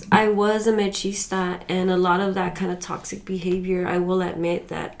because I was a mechista, and a lot of that kind of toxic behavior, I will admit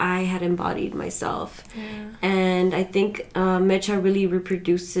that I had embodied myself. And I think Mecha really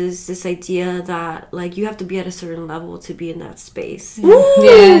reproduces this idea that, like, you have to be at a certain level to be in that space.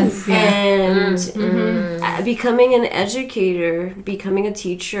 Yes. And becoming an educator, becoming a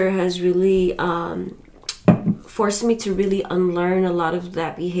teacher has really forced me to really unlearn a lot of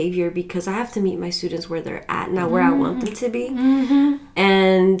that behavior, because I have to meet my students where they're at, not where I want them to be.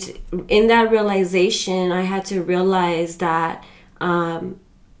 And in that realization, I had to realize that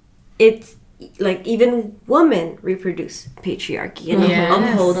it's like even women reproduce patriarchy and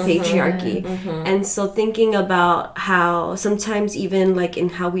uphold patriarchy. And so thinking about how sometimes even like in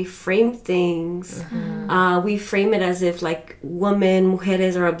how we frame things, we frame it as if like women,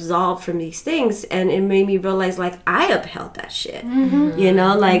 mujeres are absolved from these things. And it made me realize like I upheld that shit, you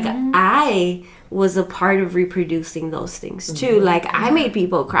know, like I was a part of reproducing those things too. Like I made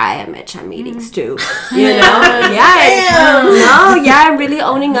people cry at Mecha meetings too, you know. I'm really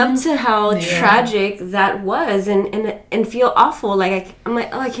owning up to how tragic that was, and feel awful. Like I'm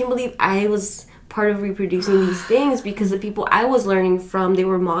like, oh, I can't believe I was part of reproducing these things, because the people I was learning from, they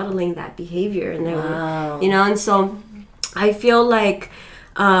were modeling that behavior, and they were, you know. And so I feel like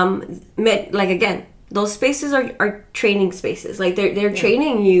again, those spaces are training spaces. Like they're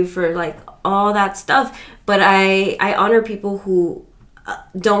training you for like all that stuff. But I honor people who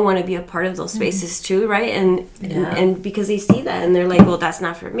don't want to be a part of those spaces too, right? And because they see that and they're like, well, that's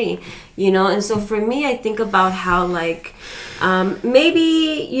not for me, you know. And so for me, I think about how like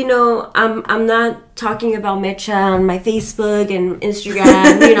maybe, you know, I'm not talking about Mecha on my Facebook and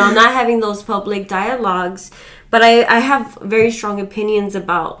Instagram, you know, I'm not having those public dialogues, but I have very strong opinions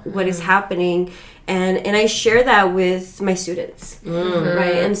about what is happening. And I share that with my students,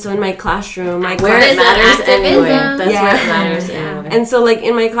 right? And so in my classroom, where it matters anyway. That's where it matters anyway. And so like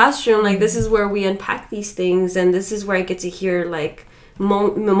in my classroom, like this is where we unpack these things, and this is where I get to hear like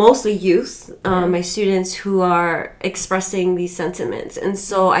mostly youth, my students who are expressing these sentiments. And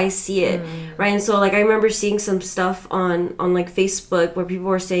so I see it, right? And so like I remember seeing some stuff on like Facebook where people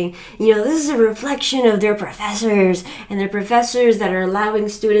were saying, you know, this is a reflection of their professors and their professors that are allowing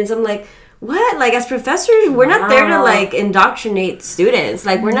students. I'm like, what? Like, as professors, we're not there to like indoctrinate students.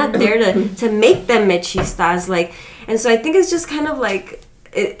 Like, we're not there to make them mechistas. Like, and so I think it's just kind of like,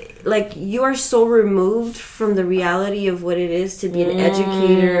 like you are so removed from the reality of what it is to be an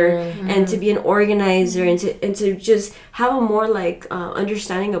educator and to be an organizer and to just have a more like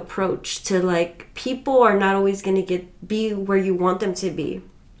understanding approach to like people are not always going to be where you want them to be.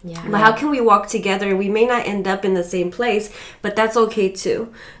 But how can we walk together? We may not end up in the same place, but that's okay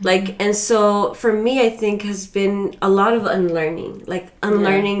too. Like, and so for me, I think has been a lot of unlearning, like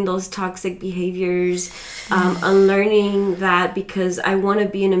unlearning those toxic behaviors, unlearning that, because I want to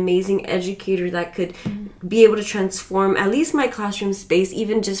be an amazing educator that could be able to transform at least my classroom space,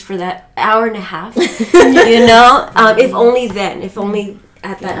 even just for that hour and a half, you know, if only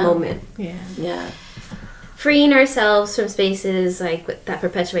at that moment. Freeing ourselves from spaces like that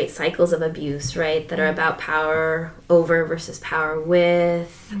perpetuate cycles of abuse, right? That are about power over versus power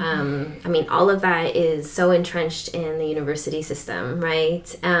with. I mean, all of that is so entrenched in the university system,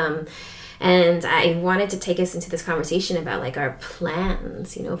 right? And I wanted to take us into this conversation about like our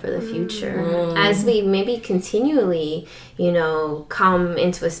plans, you know, for the future, as we maybe continually, you know, come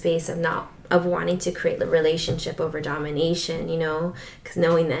into a space of not of wanting to create the relationship over domination, you know, because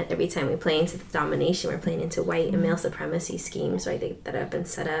knowing that every time we play into the domination, we're playing into white and male supremacy schemes, right, that have been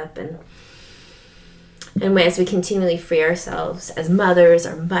set up. And as we continually free ourselves as mothers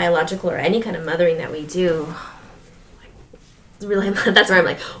or biological or any kind of mothering that we do, really, that's where I'm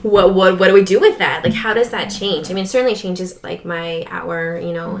like, what do we do with that? Like, how does that change? I mean, it certainly changes like my hour,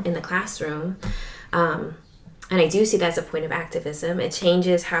 you know, in the classroom. And I do see that as a point of activism. It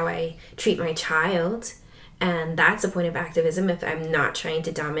changes how I treat my child. And that's a point of activism if I'm not trying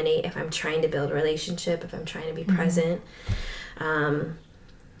to dominate, if I'm trying to build a relationship, if I'm trying to be present.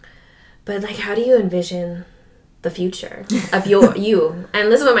 But like, how do you envision the future of you?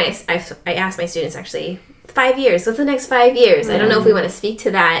 And this is what I ask my students actually, 5 years, what's the next 5 years? I don't know if we want to speak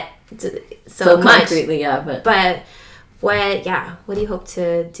to that so much. Concretely, yeah. But what do you hope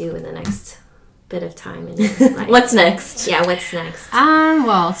to do in the next bit of time in your life? What's next? Yeah, what's next?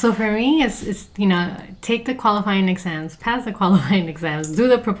 Well, so for me, it's you know, take the qualifying exams, pass the qualifying exams, do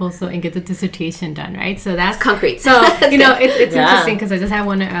the proposal, and get the dissertation done, right? So that's concrete. So you know, it's interesting because I just had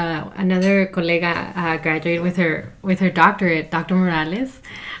another colega graduate with her doctorate, Dr. Morales.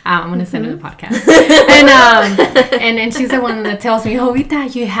 I'm gonna send her the podcast, and she's the one that tells me,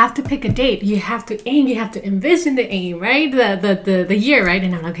 Jovita, you have to pick a date, you have to aim, you have to envision the aim, right? The year, right?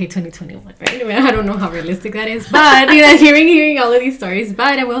 And I'm like, okay, 2021, right? I mean, I don't know how realistic that is, but you know, hearing all of these stories.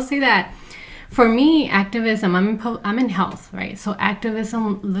 But I will say that for me, activism, I'm in health, right? So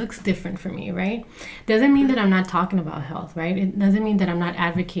activism looks different for me, right? Doesn't mean that I'm not talking about health, right? It doesn't mean that I'm not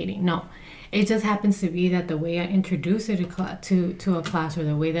advocating. No. It just happens to be that the way I introduce it to a class, or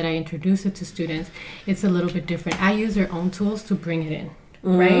the way that I introduce it to students, it's a little bit different. I use their own tools to bring it in,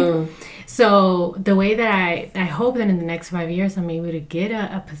 right? So the way that I hope that in the next 5 years, I'm able to get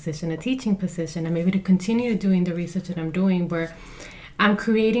a position, a teaching position. I'm able to continue doing the research that I'm doing, where I'm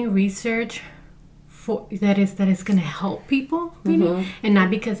creating research that is going to help people, really, and not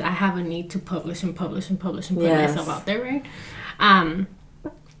because I have a need to publish and put myself out there, right?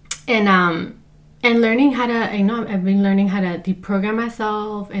 And learning how to, you know, I've been learning how to deprogram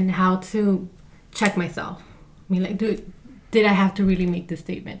myself and how to check myself. I mean, like, did I have to really make this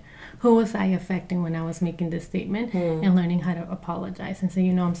statement? Who was I affecting when I was making this statement? And learning how to apologize and say,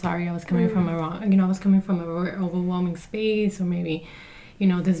 you know, I'm sorry, I was coming from a wrong, you know, I was coming from a overwhelming space, or maybe, you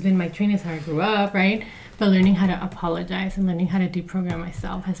know, this has been my training, is how I grew up, right? But learning how to apologize and learning how to deprogram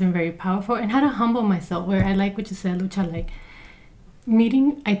myself has been very powerful, and how to humble myself, where I like what you said, Lucha, like,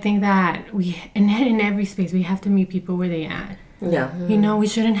 meeting, I think that we in every space we have to meet people where they at. Yeah. You know, we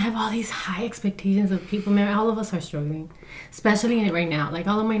shouldn't have all these high expectations of people. Man, all of us are struggling, especially right now. Like,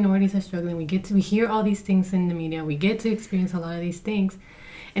 all the minorities are struggling. We hear all these things in the media. We get to experience a lot of these things,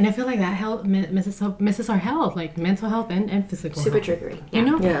 and I feel like that health misses our health, like mental health and physical. Super health. triggering. You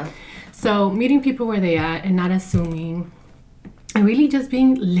know. Yeah. So meeting people where they at and not assuming, and really just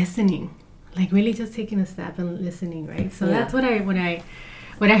being listening. Like, really just taking a step and listening, right? So that's what I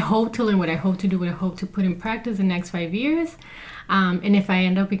hope to learn, what I hope to do, what I hope to put in practice in the next 5 years. And if I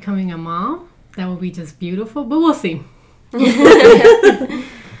end up becoming a mom, that will be just beautiful, but we'll see.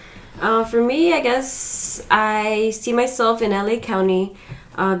 For me, I guess I see myself in LA County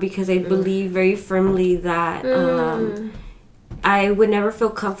because I believe very firmly that I would never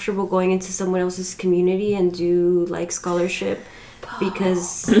feel comfortable going into someone else's community and do like scholarship,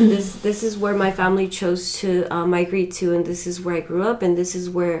 because this is where my family chose to migrate to, and this is where I grew up, and this is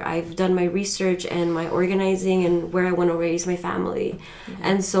where I've done my research and my organizing, and where I want to raise my family.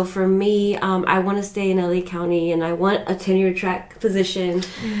 And so for me, I want to stay in LA County, and I want a tenure track position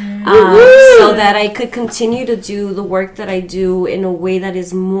so that I could continue to do the work that I do in a way that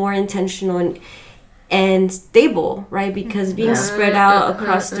is more intentional and stable, right? Because being spread out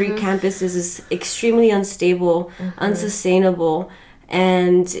across 3 campuses is extremely unstable, unsustainable.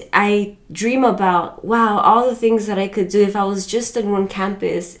 And I dream about, wow, all the things that I could do if I was just in one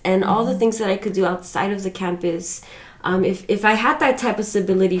campus, and all the things that I could do outside of the campus. If I had that type of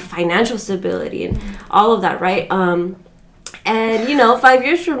stability, financial stability, and all of that, right? And, you know, 5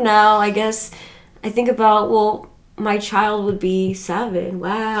 years from now, I guess I think about, well, my child would be 7.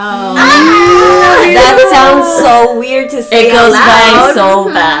 Wow. That sounds so weird to say. It goes by so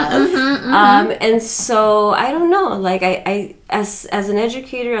fast. And so I don't know, like I as an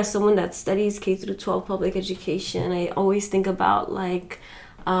educator, as someone that studies K through 12 public education, I always think about like,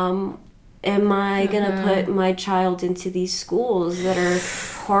 am I gonna put my child into these schools that are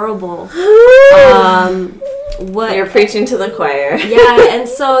horrible, what you're preaching to the choir. Yeah, and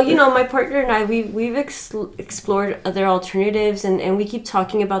so, you know, my partner and I, we've explored other alternatives, and we keep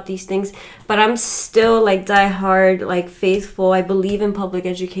talking about these things, but I'm still, like, diehard, like, faithful. I believe in public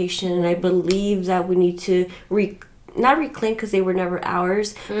education, and I believe that we need to not reclaim, because they were never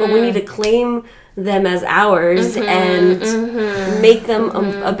ours, but we need to claim them as ours and make them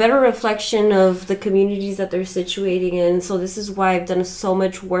a better reflection of the communities that they're situating in. So this is why I've done so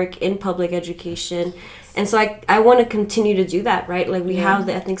much work in public education. And so I want to continue to do that, right? Like, we have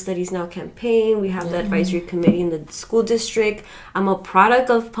the Ethnic Studies Now campaign. We have the advisory committee in the school district. I'm a product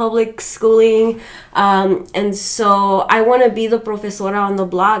of public schooling. And so I want to be the profesora on the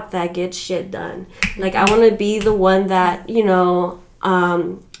block that gets shit done. Like, I want to be the one that, you know,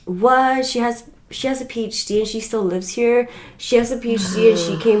 she has a PhD and she still lives here. She has a PhD and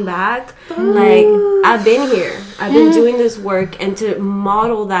she came back. Like, I've been here. I've been doing this work, and to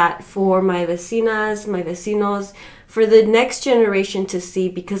model that for my vecinas, my vecinos, for the next generation to see,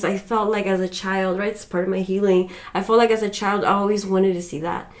 because I felt like as a child, right, it's part of my healing, I felt like as a child I always wanted to see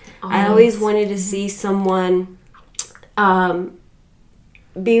that. I always wanted to see someone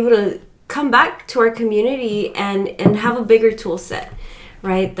be able to come back to our community and have a bigger tool set,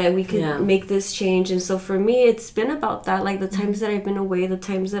 right, that we could make this change. And so for me, it's been about that, like the times that I've been away, the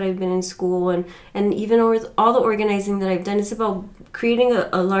times that I've been in school, and even all the organizing that I've done, it's about creating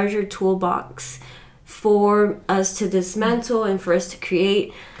a larger toolbox for us to dismantle and for us to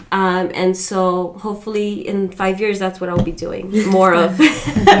create. And so hopefully in 5 years, that's what I'll be doing more of.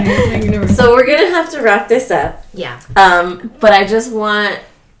 So we're going to have to wrap this up. Yeah. But I just want...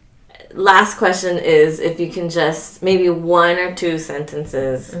 Last question is if you can just maybe 1 or 2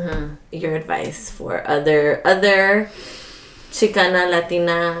 sentences, your advice for other Chicana,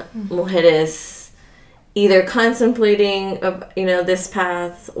 Latina mujeres either contemplating, you know, this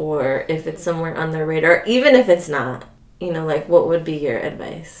path, or if it's somewhere on their radar, even if it's not, you know, like, what would be your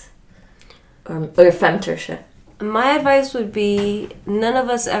advice or femtorship? My advice would be, none of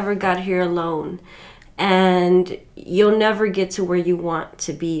us ever got here alone. And you'll never get to where you want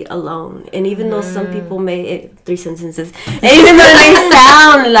to be alone. And even though some people 3 sentences, and even though they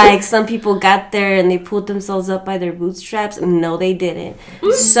sound like some people got there and they pulled themselves up by their bootstraps, no, they didn't.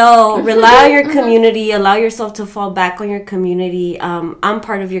 So rely on your community, allow yourself to fall back on your community. I'm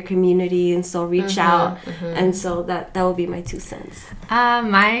part of your community, and so reach out. And so that will be my 2 cents.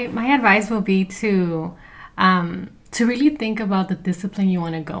 My advice will be to really think about the discipline you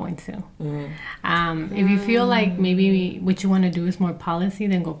want to go into. If you feel like maybe what you want to do is more policy,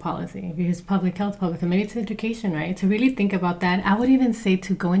 then go policy. If it's public health, public health, maybe it's education, right? To really think about that. I would even say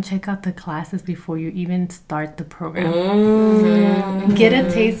to go and check out the classes before you even start the program. Get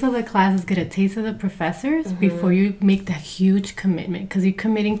a taste of the classes, get a taste of the professors before you make that huge commitment, because you're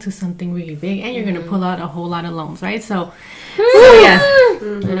committing to something really big and you're going to pull out a whole lot of loans, right? So yes.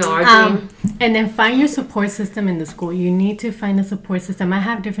 And then find your support system in the school. You need to find a support system. I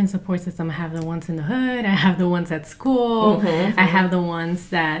have different support systems. I have the ones in the hood. I have the ones at school. I have the ones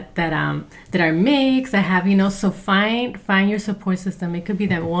that are mixed. I have, you know, so find your support system. It could be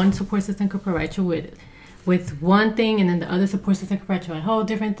that one support system could provide you with one thing, and then the other support system could provide you a whole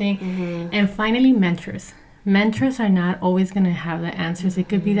different thing. And finally, mentors. Mentors are not always going to have the answers. It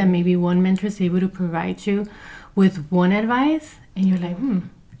could be that maybe one mentor is able to provide you with one advice, and you're like,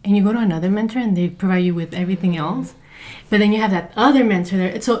 and you go to another mentor and they provide you with everything else. But then you have that other mentor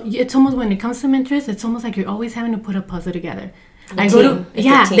there. So it's almost, when it comes to mentors, it's almost like you're always having to put a puzzle together. There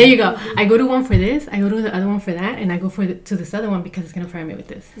you go. I go to one for this, I go to the other one for that, and I go to this other one because it's going to provide me with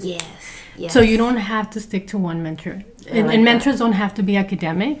this. Yes. So you don't have to stick to one mentor. And mentors don't have to be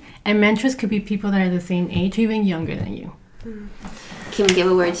academic. And mentors could be people that are the same age, even younger than you. Can we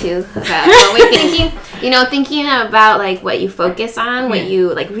give a word too about what we're thinking? You know, thinking about like what you focus on, what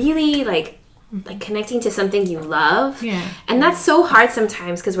you like really like connecting to something you love. Yeah. And that's so hard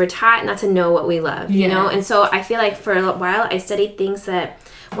sometimes because we're taught not to know what we love, you know? And so I feel like for a while I studied things that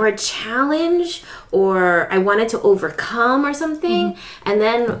were a challenge or I wanted to overcome or something. And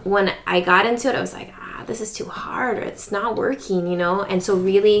then when I got into it, I was like, this is too hard or it's not working, you know? And so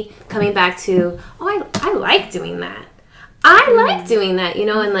really coming back to, I like doing that. I like doing that, you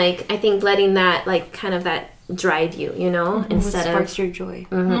know, and like I think letting that like kind of that drive you, you know, instead of what sparks your joy.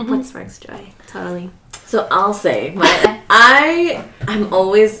 What sparks joy? Totally. So I'll say I'm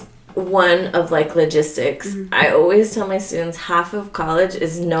always one of like logistics. I always tell my students half of college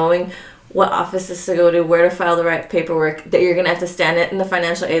is knowing what offices to go to, where to file the right paperwork, that you're going to have to stand in the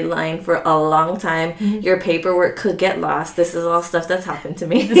financial aid line for a long time. Your paperwork could get lost. This is all stuff that's happened to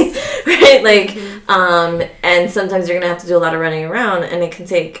me, right? Like, and sometimes you're going to have to do a lot of running around, and it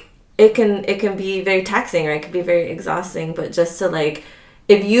it can be very taxing, right? It can be very exhausting, but just to like,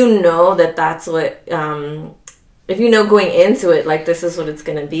 if you know that that's what, if you know going into it, like this is what it's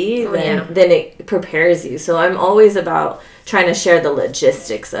going to be, then it prepares you. So I'm always about trying to share the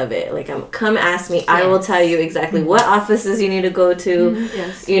logistics of it. Like, come ask me. Yes. I will tell you exactly what offices you need to go to.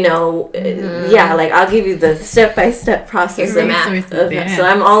 Yes. You know, like I'll give you the step-by-step process. So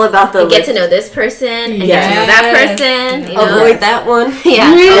I'm all about the... get to know this person and get to know that person. Avoid that one.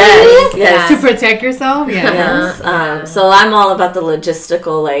 Yeah. Really? Yes. To protect yourself? Yeah. Yes. So I'm all about the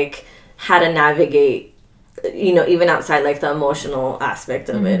logistical, like, how to navigate, you know, even outside like the emotional aspect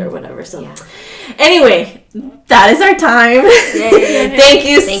of it or whatever. So anyway, that is our time. Thank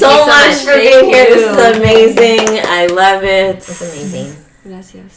you so much for being here. This is amazing. I love it. It's amazing. Gracias.